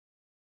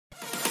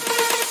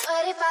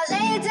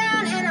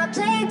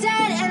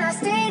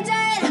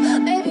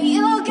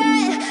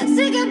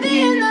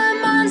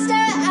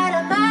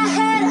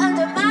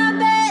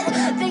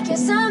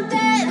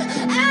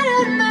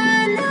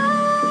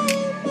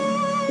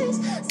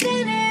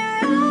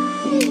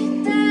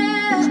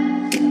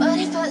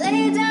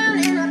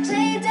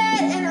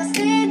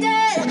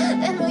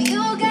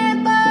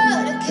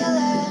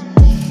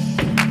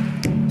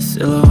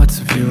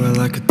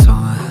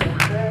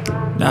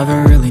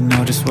never really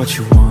know just what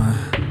you want.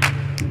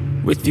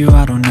 With you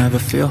I don't ever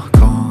feel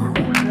calm.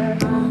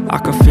 I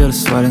can feel the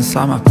sweat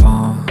inside my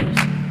palms.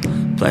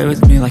 Play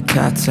with me like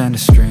cats and a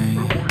string.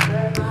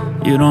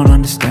 You don't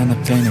understand the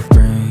pain it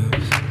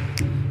brings.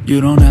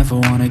 You don't ever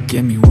wanna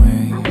give me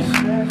wings.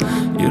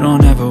 You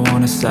don't ever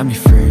wanna set me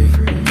free.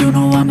 You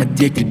know I'm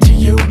addicted to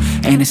you,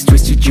 and it's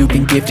twisted, you've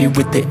been gifted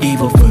with the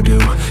evil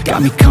voodoo.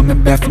 Got me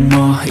coming back for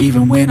more,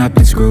 even when I've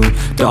been screwed.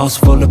 Dolls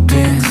full of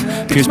pins,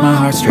 pierce my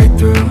heart straight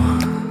through.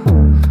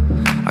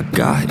 I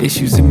got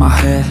issues in my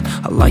head,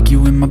 I like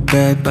you in my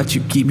bed, but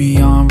you keep me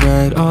on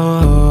red.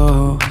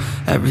 Oh,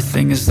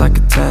 everything is like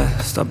a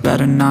test, I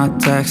better not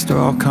text or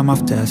I'll come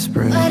off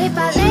desperate. But if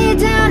I lay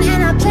down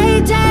and I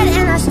play dead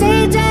and I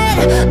stay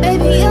dead,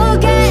 baby you'll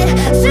get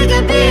sick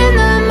of being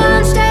the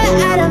monster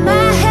out of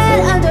my head,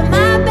 under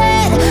my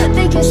bed,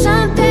 thinking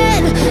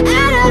something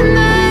out of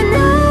my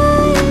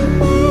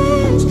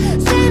nightmares,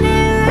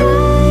 standing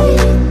right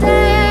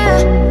there.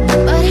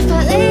 But if I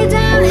lay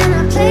down and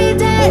I play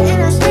dead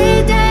and I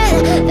stay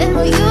dead, then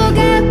will you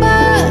get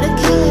bored of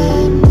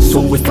killing? So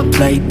if I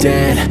play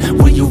dead,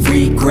 will you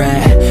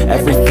regret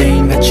everything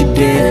that you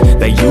did,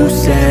 that you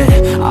said?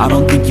 I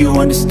don't think you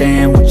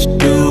understand what you're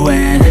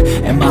doing,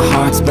 and my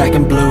heart's black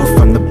and blue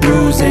from the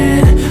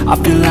bruising. I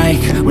feel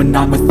like when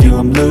I'm with you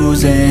I'm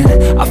losing.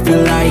 I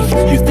feel like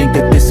you think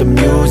that this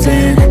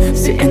amusing,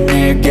 sitting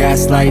there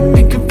gaslighting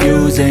and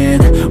confusing.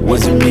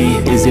 Was it me?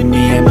 Is it me?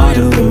 Am I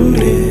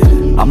deluded?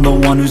 I'm the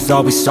one who's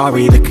always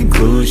sorry, the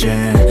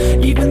conclusion,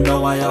 even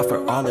though I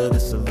offer all of the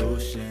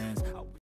solutions.